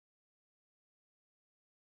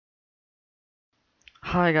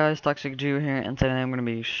Hi guys, Toxic Jew here, and today I'm going to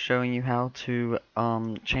be showing you how to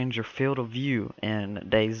change your field of view in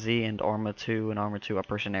DayZ and Arma 2 and Arma 2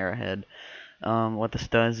 Operation Arrowhead. What this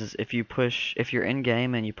does is if you're in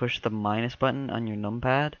game and you push the minus button on your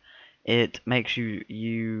numpad, it makes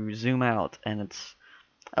you zoom out, and it's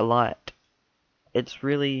a lot. It's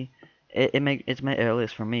really at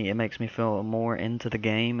least for me, it makes me feel more into the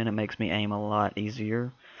game, and it makes me aim a lot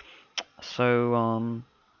easier. So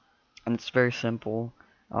and it's very simple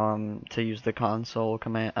to use the console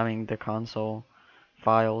the console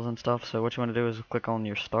files and stuff. So what you want to do is click on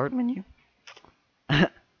your start menu,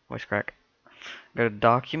 voice crack, go to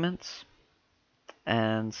documents,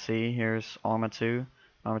 and see here's Arma 2,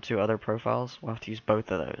 Arma 2 other profiles. We'll have to use both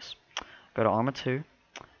of those. Go to Arma 2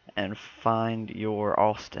 and find your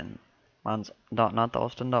Austin. Mine's not the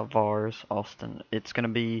Austin.vars, Austin. It's gonna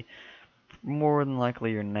be more than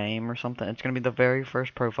likely your name or something. It's gonna be the very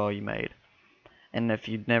first profile you made. And if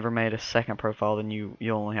you've never made a second profile, then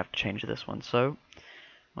you'll only have to change this one. So I'm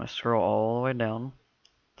going to scroll all the way down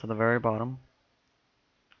to the very bottom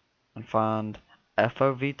and find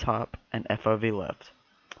FOV top and FOV left.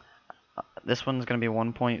 This one's going to be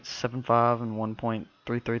 1.75 and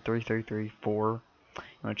 1.333334. I'm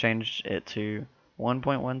going to change it to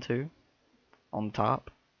 1.12 on the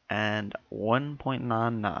top and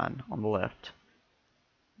 1.99 on the left.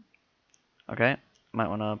 Okay, might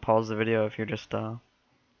want to pause the video if you're just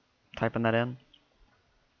typing that in.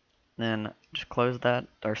 Then just close that,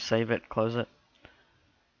 or save it, close it.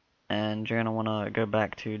 And you're going to want to go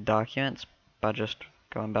back to documents by just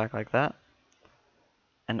going back like that.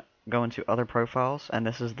 And go into other profiles, and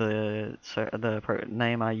this is the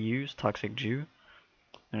name I use, Toxic Jew.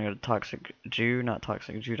 I'm going to go to Toxic Jew, not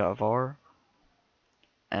toxicjew.var.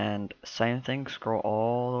 And same thing, scroll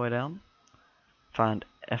all the way down. Find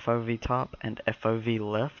FOV top and FOV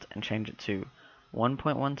left and change it to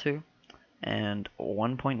 1.12 and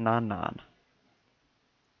 1.99.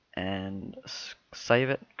 And save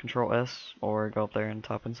it, Control S, or go up there and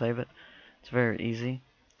top and save it. It's very easy.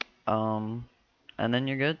 And then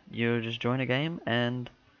you're good. You just join a game, and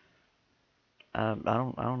I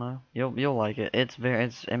don't know. You'll like it. It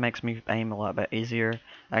makes me aim a lot easier.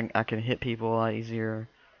 I can hit people a lot easier.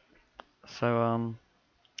 So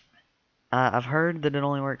I've heard that it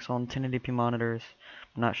only works on 1080p monitors.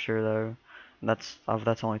 I'm not sure though. That's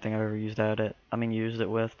the only thing I've ever used at it. Used it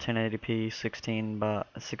with 1080p 16 by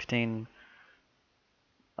 16.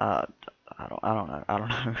 Uh, I don't know. I don't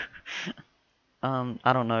know.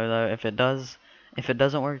 I don't know though. If it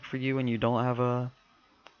doesn't work for you and you don't have a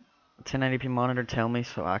 1080p monitor, tell me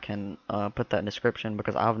so I can put that in description,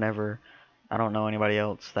 because I don't know anybody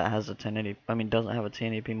else that has a 1080, doesn't have a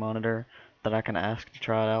 1080p monitor that I can ask to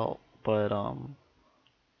try it out. But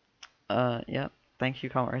yeah. Thank you.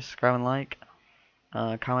 Comment, rate, subscribe, and like.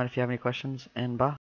 Comment if you have any questions, and bye.